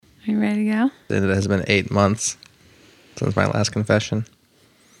Are you ready to go? It has been 8 months since my last confession.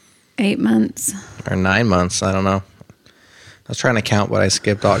 8 months. Or 9 months, I don't know. I was trying to count, but I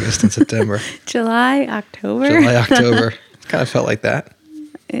skipped August and September. July, October. July, October. Kind of felt like that.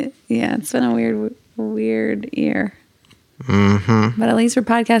 It's been a weird year. Mm-hmm. But at least we're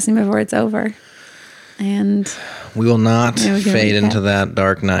podcasting before it's over. And we will not fade recap. into that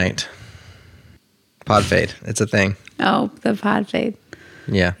dark night. Pod fade. It's a thing. Oh, the pod fade.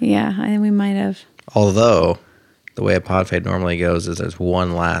 Yeah. Yeah, I think we might have. Although, the way a pod fade normally goes is there's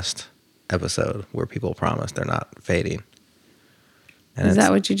one last episode where people promise they're not fading. And Is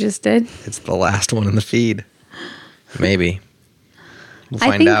that what you just did? It's the last one in the feed. Maybe. We'll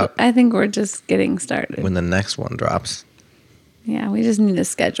find out. I think we're just getting started. When the next one drops. Yeah, we just need a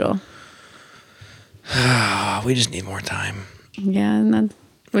schedule. We just need more time. Yeah, and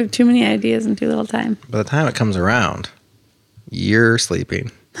we have too many ideas and too little time. By the time it comes around, you're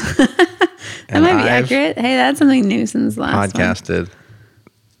sleeping. That might be accurate. Hey, that's something new since the last podcasted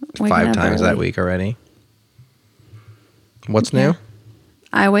one. 5 times that week already. What's new?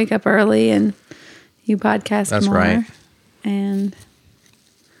 I wake up early and you podcast That's more. right. And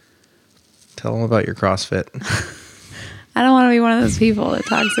tell them about your CrossFit. I don't want to be one of those people that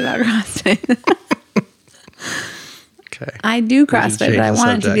talks about CrossFit. Okay. I do CrossFit, but I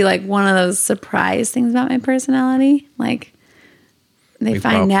want it to be like one of those surprise things about my personality. Like they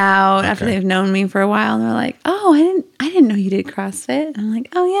find out after they've known me for a while and they're like, "Oh, I didn't know you did CrossFit." And I'm like,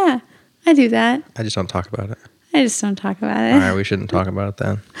 "Oh yeah, I do that." I just don't talk about it. I just don't talk about it. All right, we shouldn't talk about it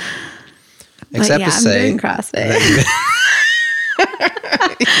then. Except to say, I'm doing CrossFit.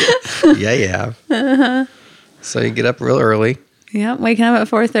 Yeah, you have. Uh-huh. So you get up real early. Yep, waking up at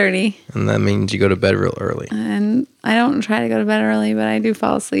 4:30. And that means you go to bed real early. And I don't try to go to bed early, but I do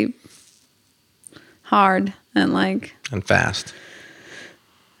fall asleep hard and fast.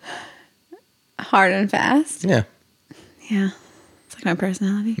 Hard and fast. Yeah. Yeah. It's like my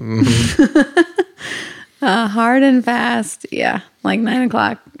personality. Mm-hmm. Hard and fast. Yeah. Like 9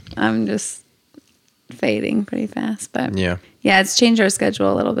 o'clock. I'm just fading pretty fast. But yeah, it's changed our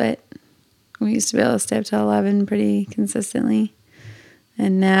schedule a little bit. We used to be able to stay up till 11 pretty consistently.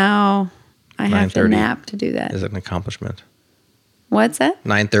 And now I have to nap to do that. Is it an accomplishment? What's that?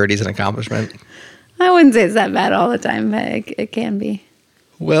 9:30 is an accomplishment. I wouldn't say it's that bad all the time, but it can be.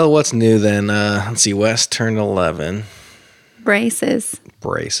 Well, what's new then? Let's see. Wes turned 11. Braces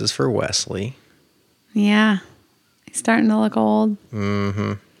for Wesley. Yeah. He's starting to look old.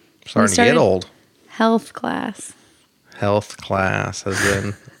 Mm-hmm. Starting to get old. Health class Has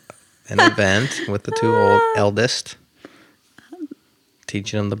been an event with the two eldest.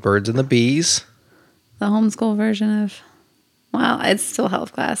 Teaching them the birds and the bees. The homeschool version of... Well, it's still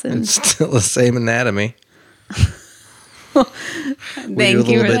health class. And it's still the same anatomy. We do a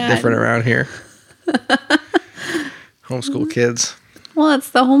little bit different around here. Homeschool kids. Well, it's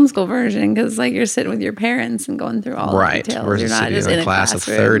the homeschool version because you're sitting with your parents and going through all the details. Versus you're not sitting just in a class of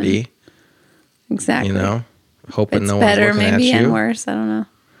 30. Exactly. Hoping no one's looking at you. It's better maybe and worse. I don't know.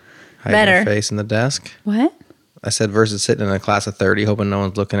 Hiding your face in the desk. What? I said versus sitting in a class of 30 hoping no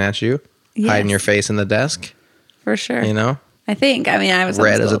one's looking at you. Yes. Hiding your face in the desk. For sure. I think. I was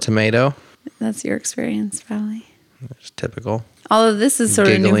red as a tomato. That's your experience, probably. It's typical. Although this is sort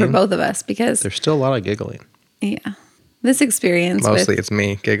of new for both of us because... There's still a lot of giggling. Yeah. This experience... Mostly it's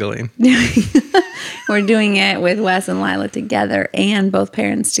me giggling. We're doing it with Wes and Lila together and both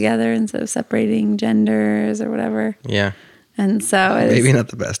parents together instead of separating genders or whatever. Yeah. And so maybe not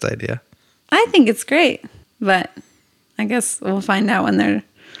the best idea. I think it's great, but I guess we'll find out when they're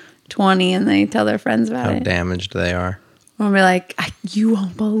 20 and they tell their friends about it. How damaged they are. We'll be like, you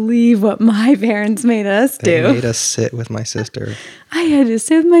won't believe what my parents made us do. They made us sit with my sister. I had to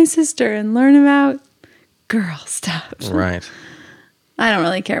sit with my sister and learn about girl stuff. Right. I don't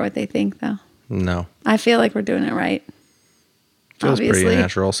really care what they think, though. No. I feel like we're doing it right. Feels obviously. Pretty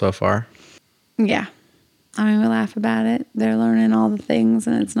natural so far. Yeah. We laugh about it. They're learning all the things,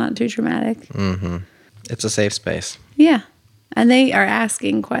 and it's not too traumatic. Mm-hmm. It's a safe space. Yeah. And they are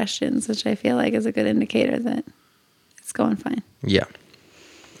asking questions, which I feel like is a good indicator that it's going fine. Yeah.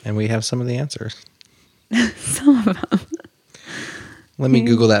 And we have some of the answers. Some of them. Let me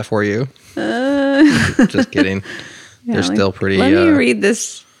Google that for you. Just kidding. Yeah, they're still pretty... Let me read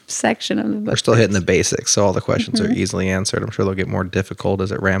this section of the book. We're still hitting the basics, so all the questions are easily answered. I'm sure they'll get more difficult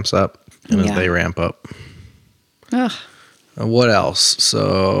as it ramps up and as they ramp up. Ugh. What else?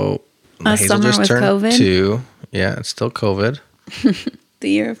 So Hazel just turned COVID? 2. Yeah, it's still COVID. The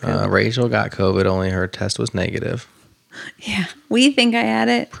year of COVID. Rachel got COVID, only her test was negative. Yeah. We think I had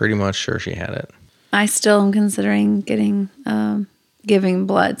it. Pretty much sure she had it. I still am considering getting giving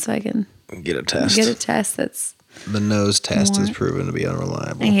blood so I can get a test. That's the nose test is proven to be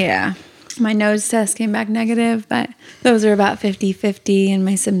unreliable. Yeah. My nose test came back negative, but those are about 50-50, and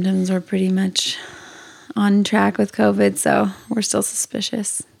my symptoms were pretty much on track with COVID, so we're still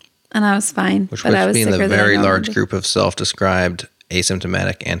suspicious. And I was fine. Which would be in the very large group of self-described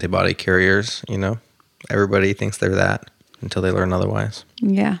asymptomatic antibody carriers, you know? Everybody thinks they're that until they learn otherwise.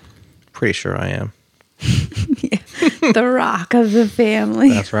 Yeah. Pretty sure I am. Yeah. The rock of the family.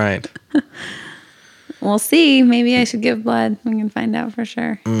 That's right. We'll see. Maybe I should give blood. We can find out for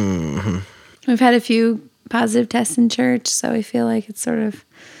sure. Mm-hmm. We've had a few positive tests in church, so I feel like it's sort of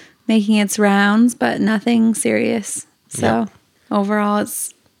making its rounds, but nothing serious. So overall,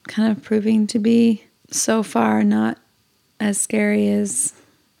 it's kind of proving to be, so far, not as scary as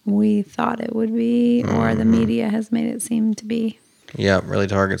we thought it would be, or the media has made it seem to be. Yeah, really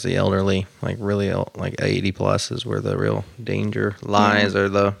targets the elderly. Like 80 plus is where the real danger lies, or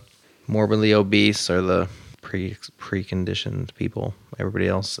the morbidly obese, or the preconditioned people. Everybody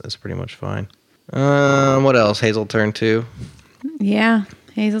else is pretty much fine. What else? Hazel turned 2. Yeah,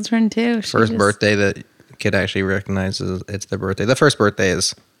 Hazel turned 2. First birthday that kid actually recognizes it's their birthday. The first birthday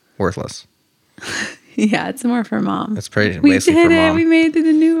is worthless. Yeah, it's more for mom. It's basically for mom. We made it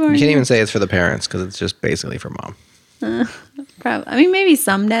a newborn. You can't even say it's for the parents because it's just basically for mom. Probably. I mean, maybe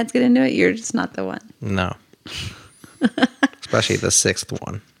some dads get into it. You're just not the one. No. Especially the 6th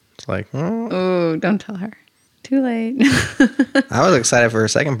one. It's like, oh, don't tell her. Too late. I was excited for her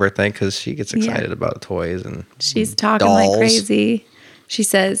second birthday because she gets excited about toys and she's talking dolls. Like crazy. She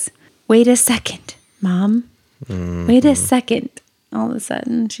says, "Wait a second, Mom. Mm-hmm. Wait a second." All of a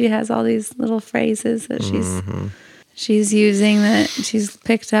sudden, she has all these little phrases that she's using that she's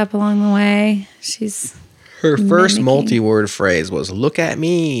picked up along the way. Her first multi-word phrase was "Look at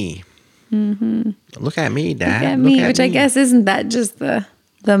me." Mm-hmm. Look at me, Dad. Look at me, which I guess isn't that just the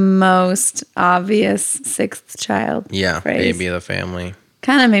most obvious 6th child phrase. Baby of the family.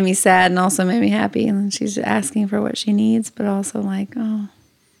 Kind of made me sad and also made me happy. And then she's asking for what she needs, but also like, oh.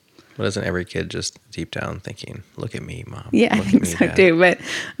 But isn't every kid just deep down thinking, "Look at me, Mom"? Yeah, I think so too. But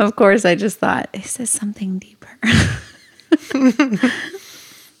of course, I just thought, it says something deeper.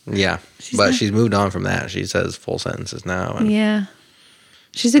 Yeah, she's moved on from that. She says full sentences now. Yeah.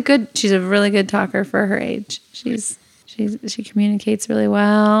 She's a really good talker for her age. She communicates really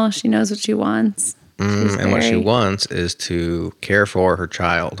well. She knows what she wants. And what she wants is to care for her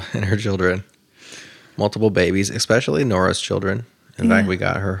child and her children. Multiple babies, especially Nora's children. In fact, we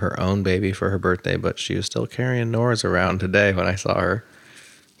got her own baby for her birthday, but she was still carrying Nora's around today when I saw her.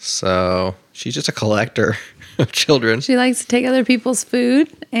 So she's just a collector of children. She likes to take other people's food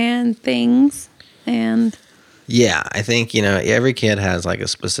and things. And yeah, I think, every kid has like a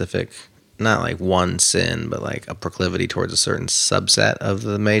specific, not like one sin, but like a proclivity towards a certain subset of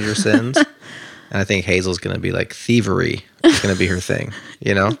the major sins. And I think Hazel's going to be like thievery. It's going to be her thing,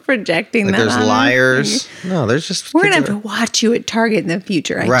 Projecting like that there's liars. No, there's just... We're going to have to watch you at Target in the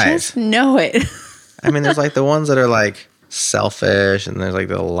future. I just know it. I mean, there's like the ones that are like selfish, and there's like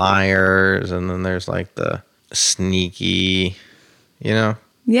the liars, and then there's like the sneaky, Yeah,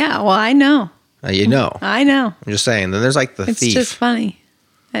 well, I know. I know. I'm just saying. Then there's like the thief. It's just funny.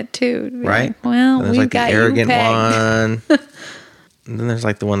 That too. Right? Like, well, there's like the arrogant one. And then there's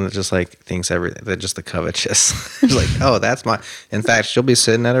like the one that just like thinks everything. They're just the covetous. It's like, oh, that's my... In fact, she'll be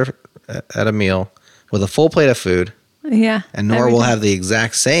sitting at a meal with a full plate of food. Yeah. And Nora will have the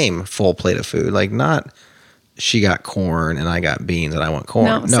exact same full plate of food. Like, not she got corn and I got beans and I want corn.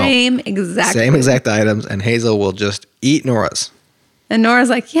 No, same exact items. And Hazel will just eat Nora's. And Nora's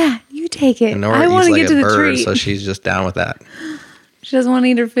like, yeah, you take it. And Nora I want to like get to the treat. So she's just down with that. She doesn't want to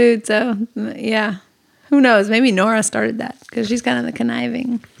eat her food. So, yeah. Who knows? Maybe Nora started that because she's kind of the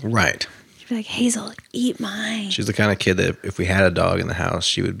conniving. Right. She'd be like, Hazel, eat mine. She's the kind of kid that if we had a dog in the house,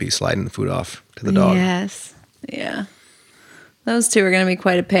 she would be sliding the food off to the dog. Yes. Yeah. Those two are going to be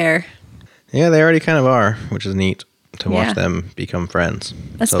quite a pair. Yeah, they already kind of are, which is neat to watch them become friends.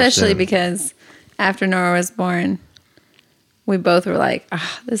 Especially because after Nora was born, we both were like,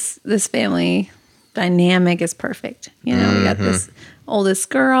 this family dynamic is perfect. We got this oldest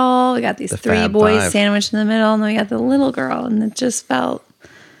girl, we got these 3 boys sandwiched in the middle, and then we got the little girl, and it just felt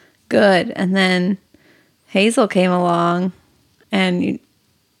good. And then Hazel came along, and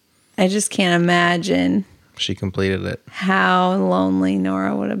I just can't imagine. She completed it. How lonely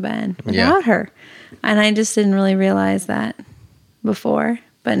Nora would have been without her. And I just didn't really realize that before.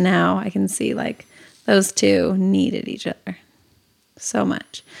 But now I can see like those two needed each other so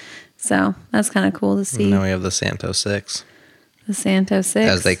much. So that's kind of cool to see. Now we have the Santo 6. The Santo 6.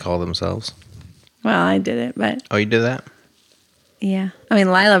 As they call themselves. Well, I did it, but... Oh, you did that? Yeah. I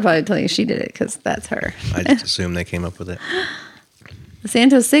mean, Lila probably tell you she did it because that's her. I just assume they came up with it. The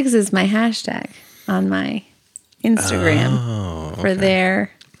Santos 6 is my hashtag on my Instagram for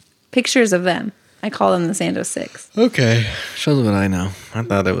their pictures of them. I call them the Santos 6. Okay. Shows what I know. I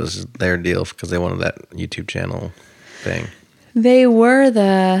thought it was their deal because they wanted that YouTube channel thing. They were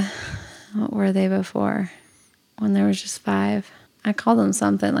what were they before? When there was just 5. I called them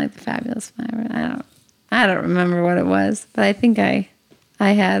something like the Fabulous 5. I don't remember what it was, but I think I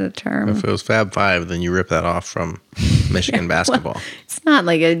had a term. If it was Fab 5, then you rip that off from Michigan basketball. Well, it's not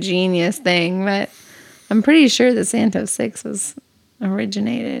like a genius thing, but I'm pretty sure the Santos 6 was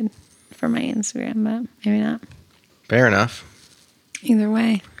originated for my Instagram, but maybe not. Fair enough. Either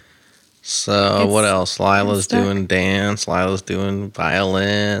way. So what else? Lila's doing dance. Lila's doing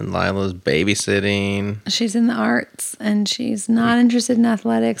violin. Lila's babysitting. She's in the arts, and she's not interested in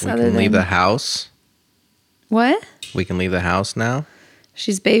athletics. We can leave the house. What? We can leave the house now.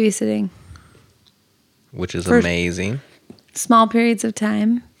 She's babysitting. Which is amazing. Small periods of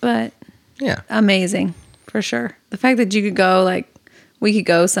time, but yeah, amazing for sure. The fact that you could go, we could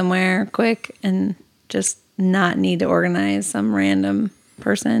go somewhere quick and just not need to organize some random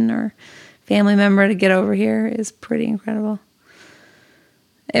person or family member to get over here is pretty incredible.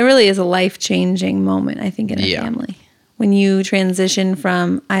 It really is a life-changing moment, I think, in a family. When you transition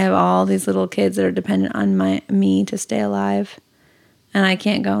from, I have all these little kids that are dependent on me to stay alive, and I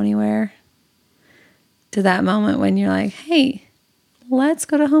can't go anywhere, to that moment when you're like, hey, let's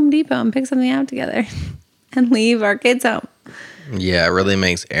go to Home Depot and pick something out together and leave our kids home. Yeah, it really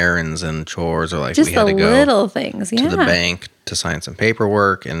makes errands and chores, or just we had to go little things, to the bank to sign some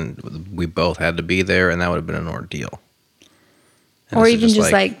paperwork, and we both had to be there, and that would have been an ordeal. And or even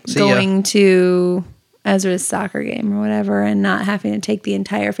just going to Ezra's soccer game or whatever, and not having to take the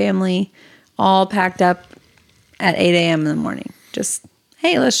entire family all packed up at 8 a.m. in the morning. Just,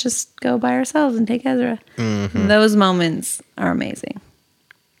 hey, let's just go by ourselves and take Ezra. Mm-hmm. Those moments are amazing.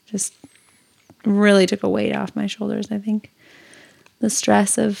 Just really took a weight off my shoulders, I think. The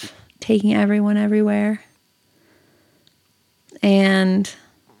stress of taking everyone everywhere. And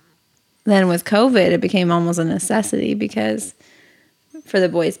then with COVID, it became almost a necessity because for the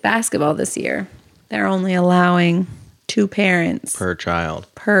boys' basketball this year, they're only allowing 2 parents per child,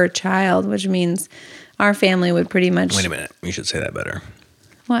 which means our family would pretty much... Wait a minute. You should say that better.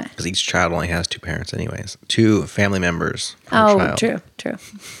 What? Because each child only has 2 parents anyways. 2 family members per child. Oh, true.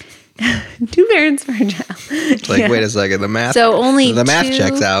 2 parents per child. It's like, wait a second. The math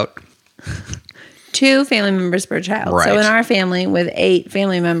checks out. 2 family members per child. Right. So in our family with 8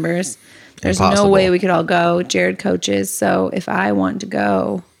 family members, there's no way we could all go. Jared coaches. So if I want to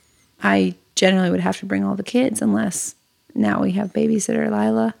go, I generally would have to bring all the kids unless now we have babysitter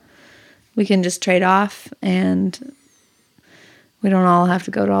Lila. We can just trade off and we don't all have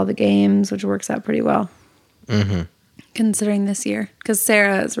to go to all the games, which works out pretty well. Mm-hmm. Considering this year. Because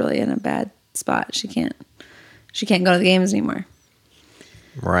Sarah is really in a bad spot. She can't go to the games anymore.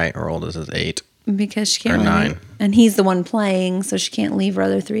 Right. Her oldest is 8. Because she can't. Or 9. And he's the one playing, so she can't leave her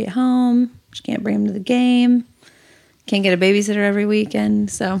other 3 at home. She can't bring him to the game. Can't get a babysitter every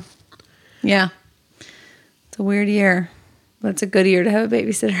weekend. So, yeah. It's a weird year. But it's a good year to have a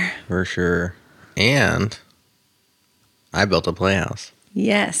babysitter. For sure. And I built a playhouse.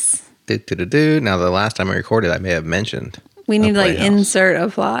 Yes. Now, the last time I recorded, I may have mentioned we need to insert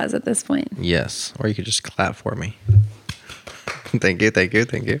applause at this point. Yes. Or you could just clap for me. Thank you.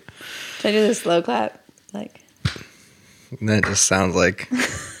 Should I do the slow clap? Then it just sounds like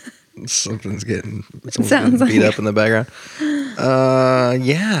someone's getting beat up in the background.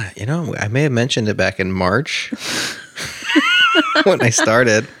 Yeah. I may have mentioned it back in March when I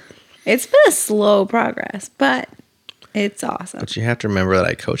started. It's been a slow progress, but it's awesome. But you have to remember that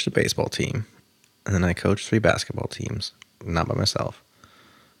I coached a baseball team, and then I coached 3 basketball teams, not by myself.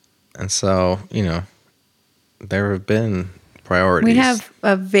 And so, there have been priorities. We have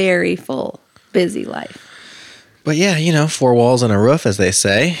a very full, busy life. But yeah, 4 walls and a roof, as they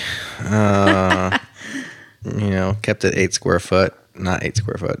say. Kept it 8 square foot, not 8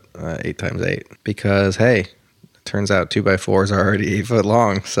 square foot, 8 times 8. Because, hey, it turns out 2x4s are already 8 foot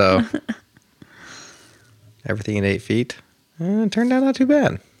long. So everything at 8 feet, it turned out not too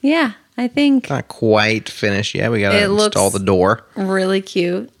bad. Yeah, I think. Not quite finished yet. We got to install the door. Really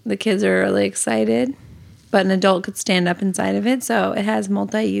cute. The kids are really excited. But an adult could stand up inside of it. So it has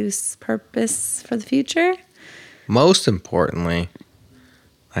multi-use purpose for the future. Most importantly,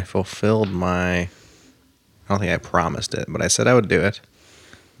 I fulfilled I don't think I promised it, but I said I would do it.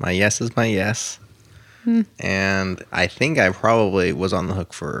 My yes is my yes. And I think I probably was on the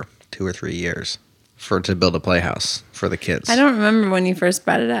hook for 2 or 3 years to build a playhouse for the kids. I don't remember when you first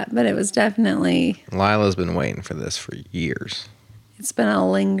brought it up, but it was definitely... Lila's been waiting for this for years. It's been a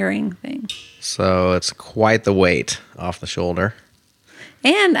lingering thing. So it's quite the weight off the shoulder.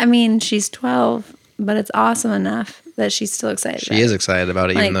 And, I mean, she's 12, but it's awesome enough that she's still excited She is excited about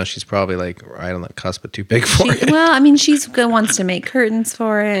it, even though she's probably like right on the cusp of too big for it. Well, I mean, wants to make curtains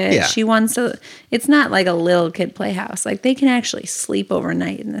for it. Yeah. She wants to... It's not like a little kid playhouse. Like, they can actually sleep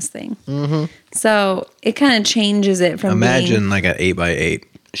overnight in this thing. Mm-hmm. So it kind of changes it from Imagine like an 8x8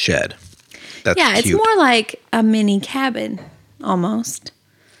 shed. That's cute. It's more like a mini cabin, almost.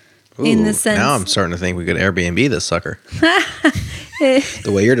 Ooh, in the sense... Now I'm starting to think we could Airbnb this sucker.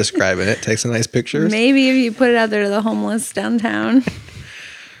 The way you're describing it, take some nice pictures. Maybe if you put it out there to the homeless downtown.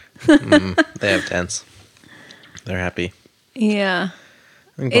 They have tents. They're happy. Yeah.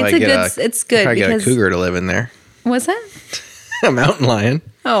 It's good. I get a cougar to live in there. What's that? A mountain lion.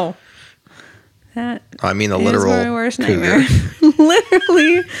 Oh. I mean the literal my worst cougar. Nightmare.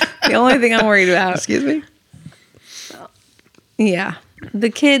 Literally the only thing I'm worried about. Excuse me? Yeah.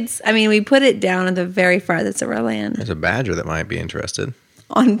 The kids, I mean, we put it down at the very farthest of our land. There's a badger that might be interested.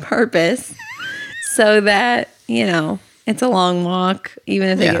 On purpose. So that, it's a long walk. Even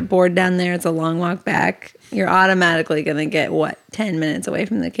if they get bored down there, it's a long walk back. You're automatically going to get, 10 minutes away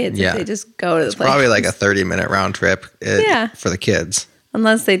from the kids if they just go to the place. It's probably like a 30-minute round trip for the kids.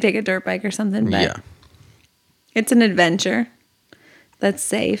 Unless they take a dirt bike or something. But it's an adventure that's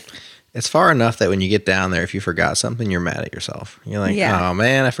safe. It's far enough that when you get down there, if you forgot something, you're mad at yourself. You're like, oh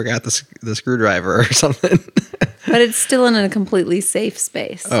man, I forgot the screwdriver or something. But it's still in a completely safe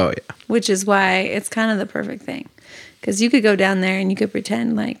space. Oh, yeah. Which is why it's kind of the perfect thing. Because you could go down there and you could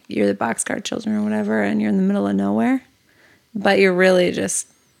pretend like you're the boxcar children or whatever and you're in the middle of nowhere. But you're really just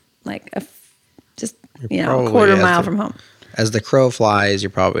like a quarter mile from home. As the crow flies, you're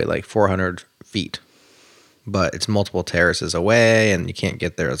probably like 400 feet. But it's multiple terraces away, and you can't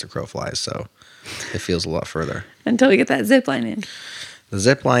get there as the crow flies, so it feels a lot further. Until we get that zip line in. The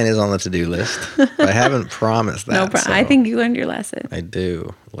zip line is on the to-do list, but I haven't promised that. No problem. So I think you learned your lesson. I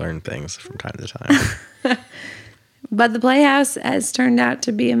do learn things from time to time. But the playhouse has turned out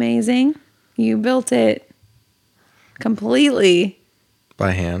to be amazing. You built it completely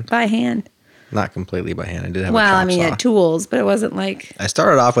by hand. Not completely by hand. I did have a chop saw. You had tools, but it wasn't like... I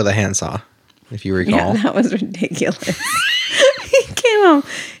started off with a handsaw. If you recall. Yeah, that was ridiculous. He came home,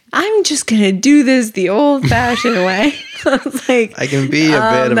 I'm just going to do this the old-fashioned way. I was like... I can be a bit of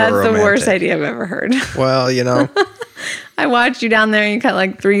a romantic. That's the worst idea I've ever heard. Well, I watched you down there and you cut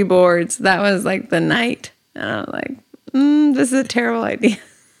like 3 boards. That was like the night. And I was like, this is a terrible idea.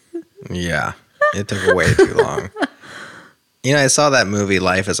 Yeah, it took way too long. I saw that movie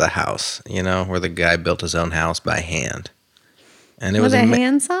Life as a House, where the guy built his own house by hand. And it was a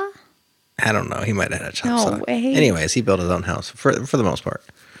handsaw? I don't know. He might have had a chop saw. No way. Anyways, he built his own house for the most part.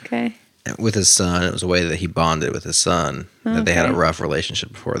 Okay. With his son. It was a way that he bonded with his son. Okay. That they had a rough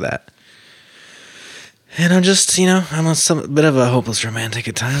relationship before that. And I'm just, I'm a bit of a hopeless romantic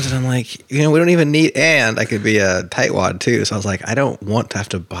at times. And I'm like, we don't even need, and I could be a tightwad too. So I was like, I don't want to have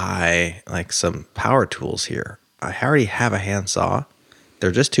to buy like some power tools here. I already have a handsaw.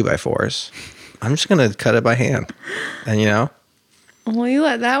 They're just 2x4s. I'm just going to cut it by hand. And well, you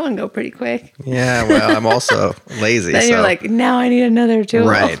let that one go pretty quick. Yeah, well, I'm also lazy. Then you're like, now I need another tool.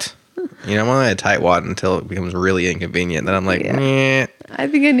 Right. I'm only a tightwad until it becomes really inconvenient. Then I'm like, I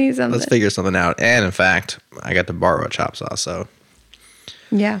think I need something. Let's figure something out. And in fact, I got to borrow a chop saw, so.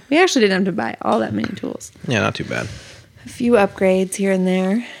 Yeah, we actually didn't have to buy all that many tools. Yeah, not too bad. A few upgrades here and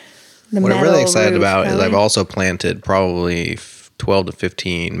there. What I'm really excited about is I've also planted probably 12 to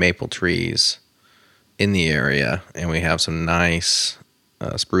 15 maple trees in the area, and we have some nice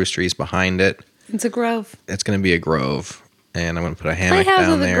spruce trees behind it. It's a grove. It's going to be a grove, and I'm going to put a hammock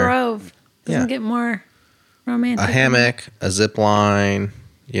down there. A grove doesn't get more romantic. A hammock, a zip line,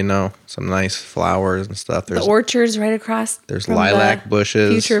 some nice flowers and stuff. There's the orchards right across. There's lilac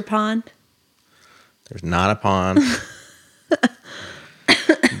bushes. Future pond. There's not a pond.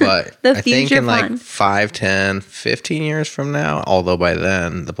 But I think in like 5, 10, 15 years from now, although by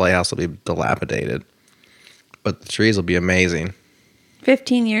then the playhouse will be dilapidated, but the trees will be amazing.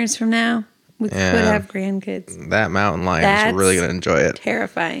 15 years from now, we could have grandkids. That mountain lion is really going to enjoy it.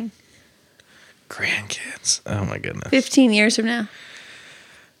 Terrifying. Grandkids. Oh my goodness. 15 years from now.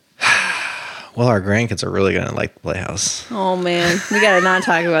 Well, our grandkids are really going to like the playhouse. Oh man, we got to not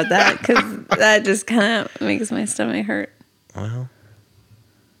talk about that because that just kind of makes my stomach hurt. Well.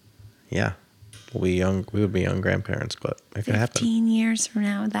 Yeah, we would be young grandparents, but it could happen. 15 years from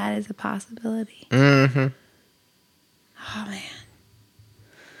now, that is a possibility. Mm-hmm. Oh, man.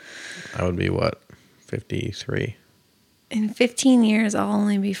 I would be what? 53. In 15 years, I'll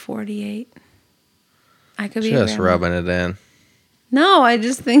only be 48. I could be just rubbing it in. No, I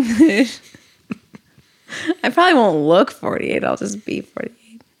just think that I probably won't look 48. I'll just be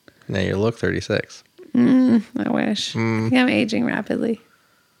 48. Now you look 36. I wish. I think I'm aging rapidly.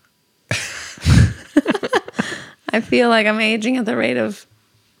 I feel like I'm aging at the rate of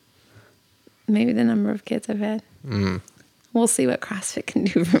maybe the number of kids I've had. We'll see what CrossFit can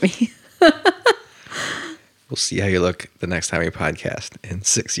do for me. We'll see how you look the next time we podcast in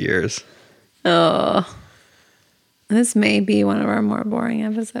 6 years. Oh, this may be one of our more boring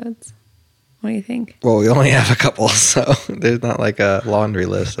episodes. What do you think? Well, we only have a couple, so there's not like a laundry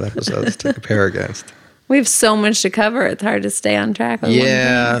list of episodes to compare against. We have so much to cover. It's hard to stay on track.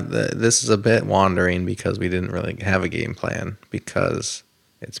 This is a bit wandering because we didn't really have a game plan because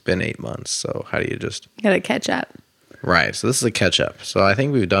it's been 8 months. So how do you just... You gotta catch up. Right. So this is a catch up. So I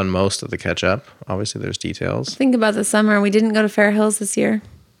think we've done most of the catch up. Obviously, there's details. Think about the summer. We didn't go to Fair Hills this year.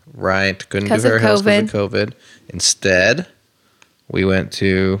 Right. Couldn't do Fair Hills because of COVID. Instead, we went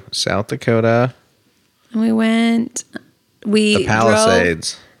to South Dakota. And the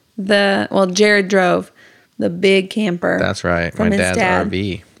Palisades. Jared drove the big camper. That's right. My dad's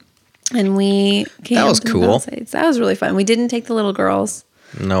RV. And we camped. That was cool. That was really fun. We didn't take the little girls.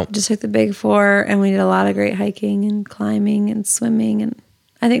 Nope. Just took the big four, and we did a lot of great hiking and climbing and swimming, and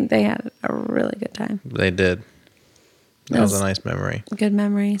I think they had a really good time. They did. That was a nice memory. Good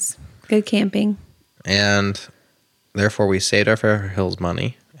memories. Good camping. And therefore, we saved our Fair Hills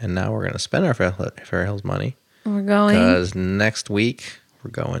money, and now we're going to spend our Fair Hills money. We're going. Because next week,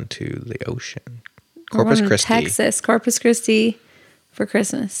 we're going to the ocean. Corpus Christi. Texas. Corpus Christi. For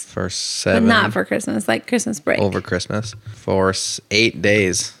Christmas. For 7. But not for Christmas, like Christmas break. Over Christmas. For 8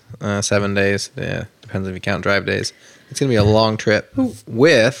 days. 7 days. Yeah. Depends if you count drive days. It's going to be a long trip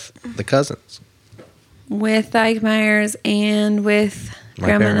with the cousins. With Ike Myers and with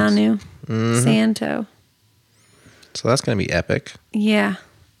Grandma Nanu. Santo. So that's going to be epic. Yeah.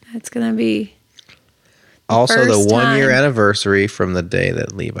 That's going to be... Also, the 1 year anniversary from the day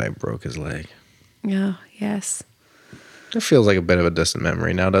that Levi broke his leg. Oh, yes. It feels like a bit of a distant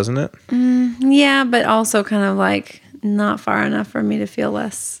memory now, doesn't it? Yeah, but also kind of like not far enough for me to feel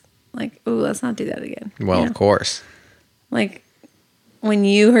less like, ooh, let's not do that again. Well, of course. Like when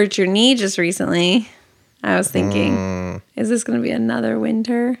you hurt your knee just recently, I was thinking, is this going to be another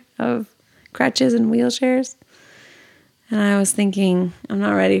winter of crutches and wheelchairs? And I was thinking, I'm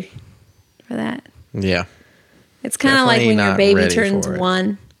not ready for that. Yeah. It's kind of like when your baby turns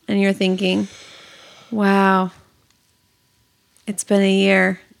 1 and you're thinking, wow. It's been a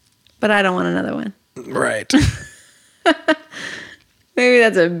year, but I don't want another one. Right. Maybe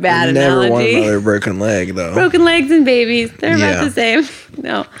that's a bad analogy. Never want another broken leg, though. Broken legs and babies. They're about the same.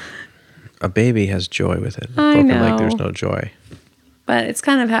 No. A baby has joy with it. Broken leg, there's no joy. But it's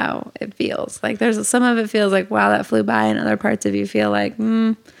kind of how it feels. Like there's some of it feels like, wow, that flew by. And other parts of you feel like,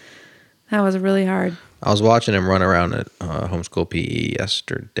 that was really hard. I was watching him run around at homeschool PE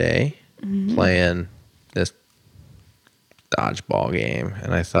yesterday, playing this dodgeball game,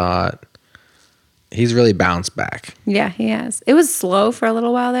 and I thought he's really bounced back. Yeah, he has. It was slow for a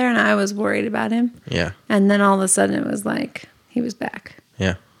little while there, and I was worried about him. Yeah. And then all of a sudden it was like he was back.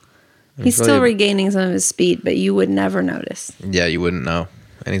 Yeah. He's still regaining some of his speed, but you would never notice. Yeah, you wouldn't know.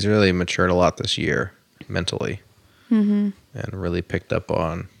 And he's really matured a lot this year mentally. And really picked up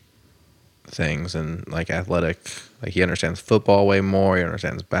on things and like athletic. Like he understands football way more. He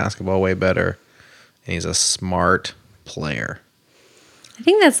understands basketball way better. And he's a smart player. I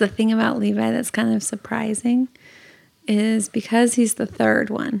think that's the thing about Levi that's kind of surprising is because he's the third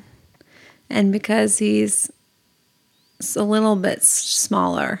one and because he's a little bit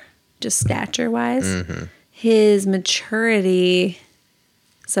smaller, just stature-wise, his maturity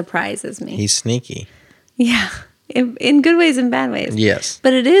surprises me. He's sneaky. Yeah, in good ways and bad ways. Yes.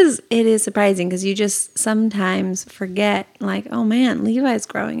 But it is surprising because you just sometimes forget, like, oh man, Levi's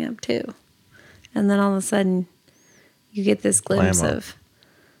growing up too. And then all of a sudden you get this glimpse of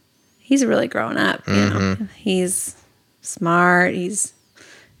he's really grown up. You know, he's smart. He's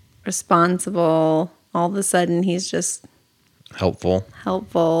responsible. All of a sudden, he's just helpful.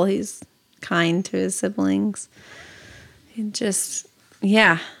 He's kind to his siblings.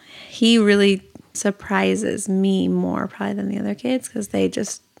 He really surprises me more probably than the other kids because they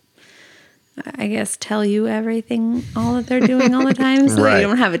just, I guess, tell you everything, all that they're doing all the time. So you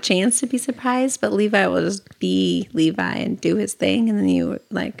don't have a chance to be surprised. But Levi will just be Levi and do his thing. And then you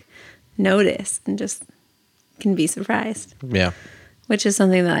like notice and just can be surprised. Yeah. Which is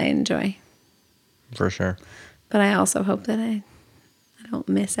something that I enjoy. For sure. But I also hope that I don't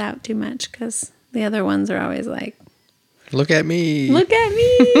miss out too much because The other ones are always like, look at me. Look at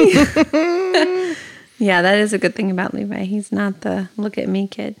me. Yeah, that is a good thing about Levi. He's not the look at me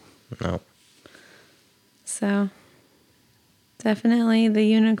kid. No. So, definitely the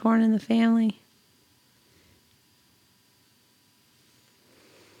unicorn in the family.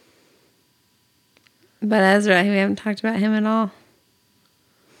 But Ezra, we haven't talked about him at all.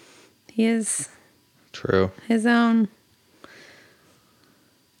 He is true. His own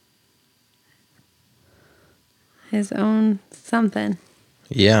something.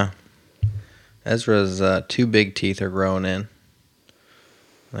 Yeah. Ezra's 2 big teeth are growing in.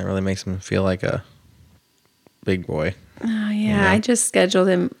 That really makes him feel like a big boy. Oh, yeah. You know? I just scheduled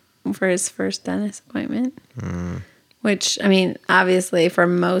him for his first dentist appointment. Which, I mean, obviously for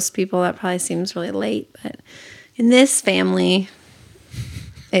most people that probably seems really late. But in this family,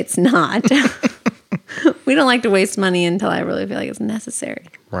 it's not. We don't like to waste money until I really feel like it's necessary.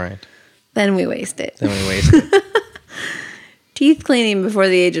 Right. Then we waste it. Teeth cleaning before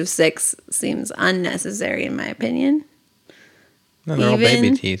the age of 6 seems unnecessary, in my opinion. No, they're all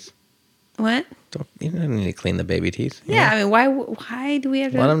baby teeth. What? You don't need to clean the baby teeth. Yeah, I mean, why do we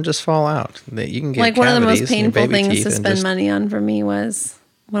have to... Let them just fall out. You can get like, one of the most painful things to spend money on for me was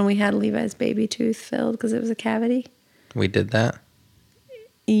when we had Levi's baby tooth filled because it was a cavity. We did that?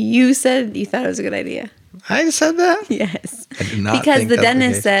 You said you thought it was a good idea. I said that? Yes. I do not because the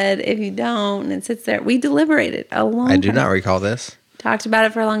dentist said if you don't and it sits there, we deliberated a long time. I do not recall this. Talked about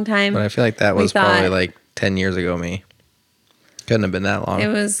it for a long time. But I feel like that was probably like 10 years ago me. Couldn't have been that long. It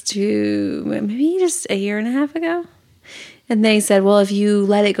was maybe just a year and a half ago. And they said, well, if you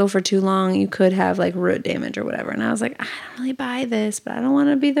let it go for too long, you could have like root damage or whatever. And I was like, I don't really buy this, but I don't want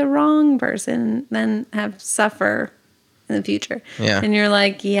to be the wrong person and then suffer in the future. Yeah. And you're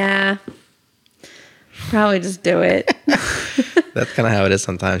like, yeah, probably just do it. That's kind of how it is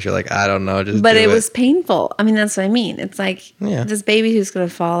sometimes. You're like, I don't know, just But do it. was painful. I mean, that's what I mean. It's like this baby who's going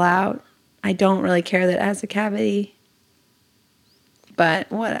to fall out. I don't really care that it has a cavity.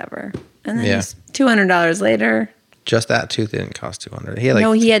 But whatever. And then $200 later. Just that tooth didn't cost $200.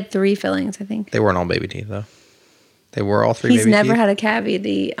 He had 3 fillings, I think. They weren't all baby teeth, though. They were all 3 baby teeth? He's never had a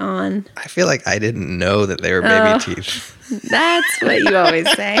cavity on. I feel like I didn't know that they were baby teeth. That's what you always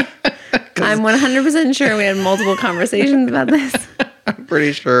say. I'm 100% sure we had multiple conversations about this. I'm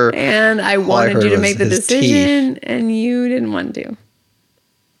pretty sure. And I wanted you to make the decision, and you didn't want to.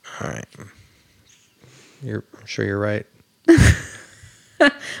 All right. I'm sure you're right.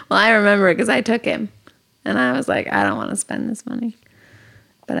 Well, I remember it because I took him. And I was like, I don't want to spend this money.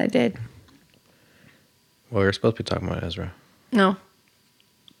 But I did. Well, you're supposed to be talking about Ezra. No.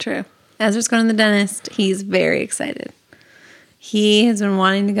 True. Ezra's going to the dentist. He's very excited. He has been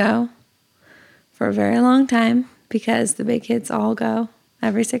wanting to go for a very long time because the big kids all go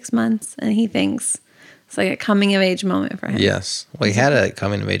every 6 months. And he thinks it's like a coming-of-age moment for him. Yes. Well, he had a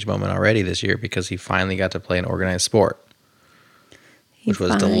coming-of-age moment already this year because he finally got to play an organized sport. Which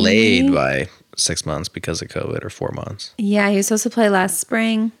was delayed by 6 months because of COVID, or 4 months. Yeah, he was supposed to play last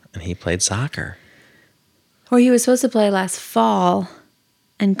spring. And he played soccer. Or he was supposed to play last fall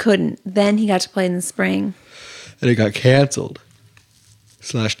and couldn't. Then he got to play in the spring. And it got canceled.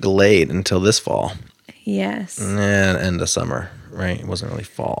 / delayed until this fall. Yes. And end of summer, right? It wasn't really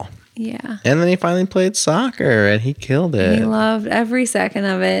fall. Yeah. And then he finally played soccer and he killed it. He loved every second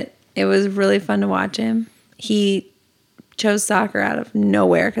of it. It was really fun to watch him. He chose soccer out of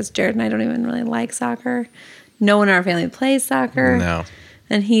nowhere because Jared and I don't even really like soccer. No one in our family plays soccer. No.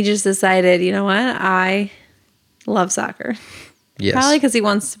 And he just decided, you know what? I love soccer. Yes. Probably because he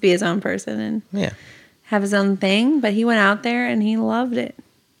wants to be his own person and have his own thing. But he went out there and he loved it.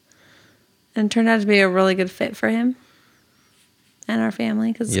 And it turned out to be a really good fit for him and our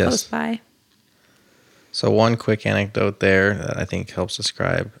family because it's close by. So one quick anecdote there that I think helps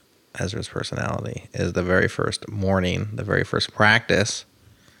describe Ezra's personality is the very first morning, the very first practice.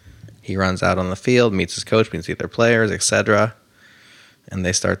 He runs out on the field, meets his coach, meets the other players, etc. And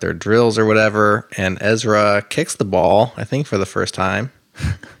they start their drills or whatever. And Ezra kicks the ball, I think for the first time,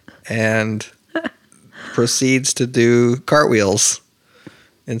 and proceeds to do cartwheels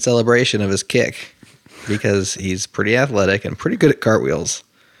in celebration of his kick because he's pretty athletic and pretty good at cartwheels.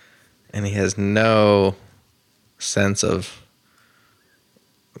 And he has no sense of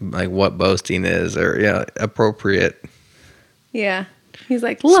like what boasting is or appropriate. Yeah. He's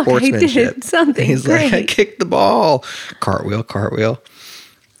like, look, I did something. He's great. like, I kicked the ball. Cartwheel.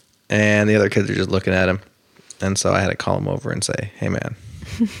 And the other kids are just looking at him. And so I had to call him over and say, hey man,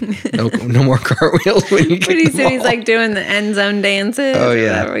 no more cartwheels when you kick the ball. He's like doing the end zone dances. Oh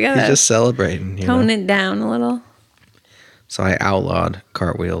yeah. He's just celebrating. Tone it down a little. So I outlawed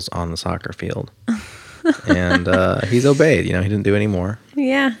cartwheels on the soccer field. And he's obeyed. He didn't do any more.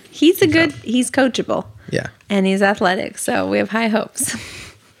 Yeah. He's coachable. Yeah. And he's athletic. So we have high hopes.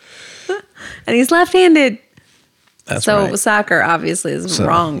 And he's left-handed. That's right. So soccer obviously is the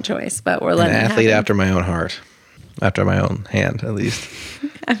wrong choice, but we're letting an it athlete happen. after my own heart. After my own hand, at least.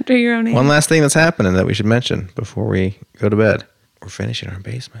 After your own hand. One last thing that's happening that we should mention before we go to bed. We're finishing our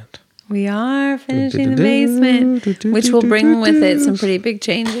basement. We are finishing the basement, which will bring with it some pretty big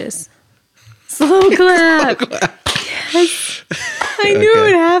changes. Slow clap. Yes. I knew it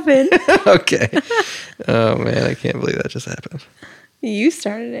would happen. Okay. Oh, man, I can't believe that just happened. You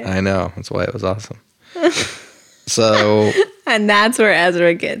started it. I know. That's why it was awesome. So. And that's where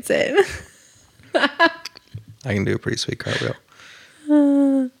Ezra gets it. I can do a pretty sweet cartwheel.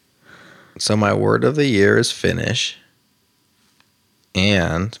 So my word of the year is finish.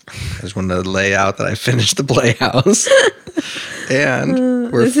 And I just wanted to lay out that I finished the Playhouse.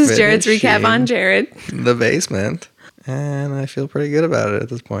 And this is Jared's recap on Jared. The basement. And I feel pretty good about it at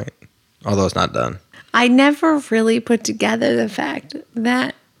this point. Although it's not done. I never really put together the fact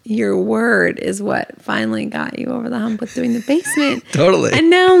that your word is what finally got you over the hump with doing the basement. Totally. And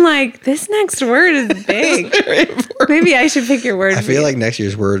now I'm like, this next word is big. Maybe I should pick your word. I feel like next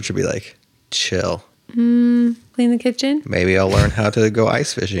year's word should be like chill. Clean the kitchen. Maybe I'll learn how to go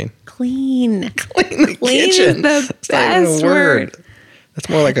ice fishing. Clean. Clean the kitchen. Is the best word. That's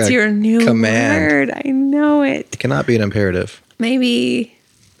more like your new command. Word. I know it. It cannot be an imperative. Maybe.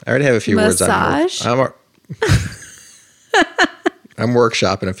 I already have a few massage? words. I'm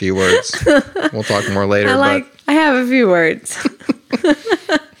workshopping a few words. We'll talk more later. I have a few words.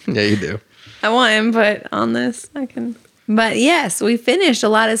 Yeah, you do. I want input on this. But yes, we finished a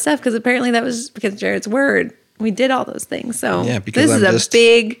lot of stuff because apparently that was because Jared's word. We did all those things. So yeah, because this is a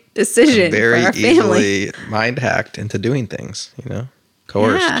big decision very for our family. Easily mind hacked into doing things,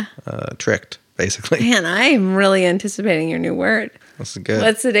 coerced, tricked, basically. Man, I'm really anticipating your new word. This is good.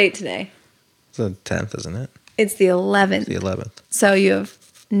 What's the date today? It's the 10th, isn't it? It's the 11th. It's the 11th. So you have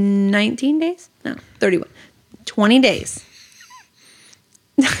 19 days? No, 31. 20 days.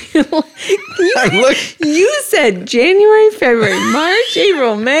 You said January, February, March,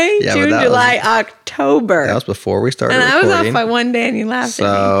 April, May, June, July, October. That was before we started recording. And I was off by one day and you laughed at me.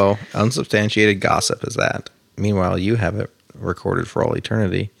 So, unsubstantiated gossip is that. Meanwhile, you have it recorded for all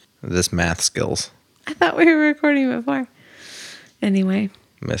eternity. This math skills. I thought we were recording before. Anyway.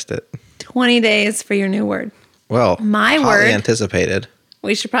 Missed it. 20 days for your new word. Well, my word. Anticipated.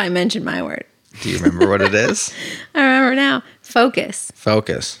 We should probably mention my word. Do you remember what it is? I remember now. Focus.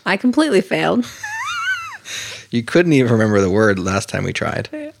 Focus. I completely failed. You couldn't even remember the word last time we tried.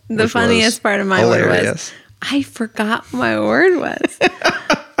 The funniest part of my word was I forgot what my word was.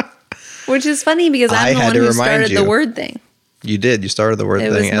 Which is funny because I'm the one who started the word thing. You did. You started the word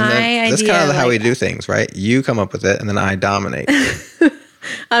thing. And then that's kind of how we do things, right? You come up with it and then I dominate.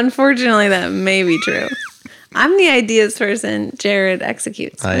 Unfortunately, that may be true. I'm the ideas person. Jared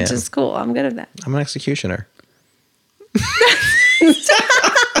executes, which is cool. I'm good at that. I'm an executioner.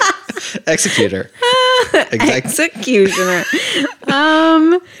 Executor. Executioner.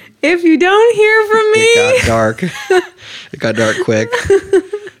 If you don't hear from me, it got dark. It got dark quick.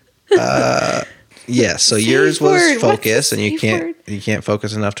 Yes. So yours was focus, and you can't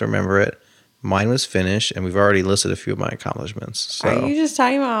focus enough to remember it. Mine was finish, and we've already listed a few of my accomplishments. So. Are you just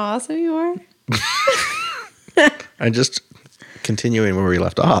talking about how awesome you are? I'm just continuing where we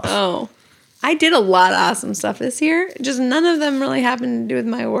left off. Oh, I did a lot of awesome stuff this year. Just none of them really happened to do with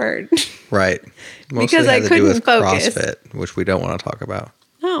my word. Right. Mostly because I couldn't focus. CrossFit, which we don't want to talk about.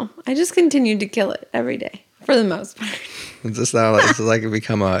 No, I just continued to kill it every day for the most part. Is this now like it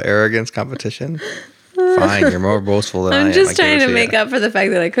become an arrogance competition? Fine, you're more boastful than I am. I'm just trying to make up for the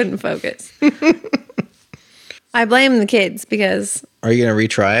fact that I couldn't focus. I blame the kids because... Are you going to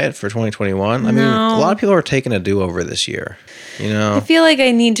retry it for 2021? I mean, a lot of people are taking a do-over this year. I feel like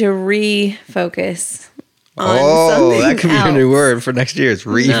I need to refocus on something that could be a new word for next year. It's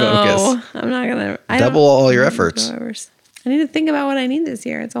refocus. No, I'm not going to... Double all your efforts. I need to think about what I need this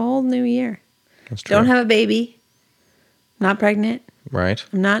year. It's a whole new year. That's true. Don't have a baby. Not pregnant. Right.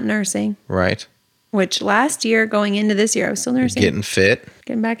 I'm not nursing. Right. Which last year, going into this year, I was still nursing. Getting fit.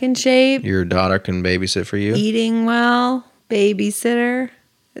 Getting back in shape. Your daughter can babysit for you. Eating well. Babysitter.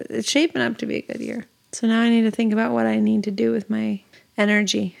 It's shaping up to be a good year. So now I need to think about what I need to do with my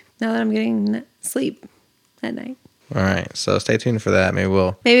energy now that I'm getting sleep at night. All right. So stay tuned for that. Maybe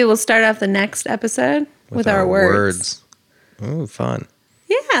we'll start off the next episode with our words. Ooh, fun.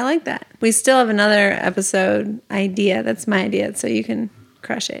 Yeah, I like that. We still have another episode idea. That's my idea, so you can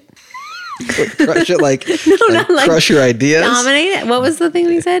crush it. Crush it like, crush your ideas. Dominate it. What was the thing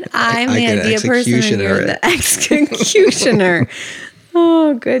we said? I'm the idea person and you're the executioner.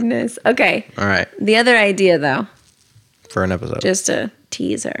 Oh, goodness. Okay. All right. The other idea, though. For an episode. Just a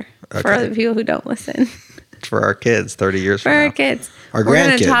teaser for the people who don't listen. For our kids 30 years from now. For our kids. Our grandkids. We're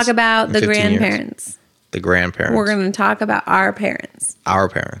going to talk about the grandparents. Years. The grandparents. We're going to talk about our parents. Our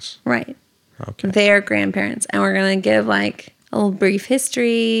parents. Right. Okay. Their grandparents. And we're going to give like a little brief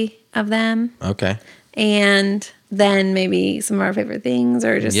history of them. Okay. And then maybe some of our favorite things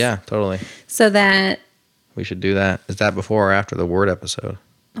or just. Yeah, totally. So that. We should do that. Is that before or after the word episode?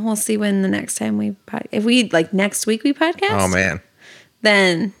 We'll see when the next time we if we like next week we podcast. Oh man.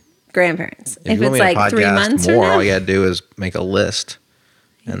 Then grandparents. If it's like 3 months more, all you gotta do is make a list,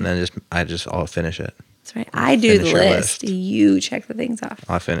 and then I'll finish it. That's right. I do the list. You check the things off.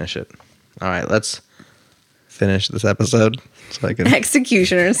 I'll finish it. All right, let's finish this episode so I can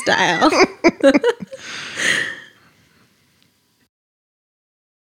executioner style.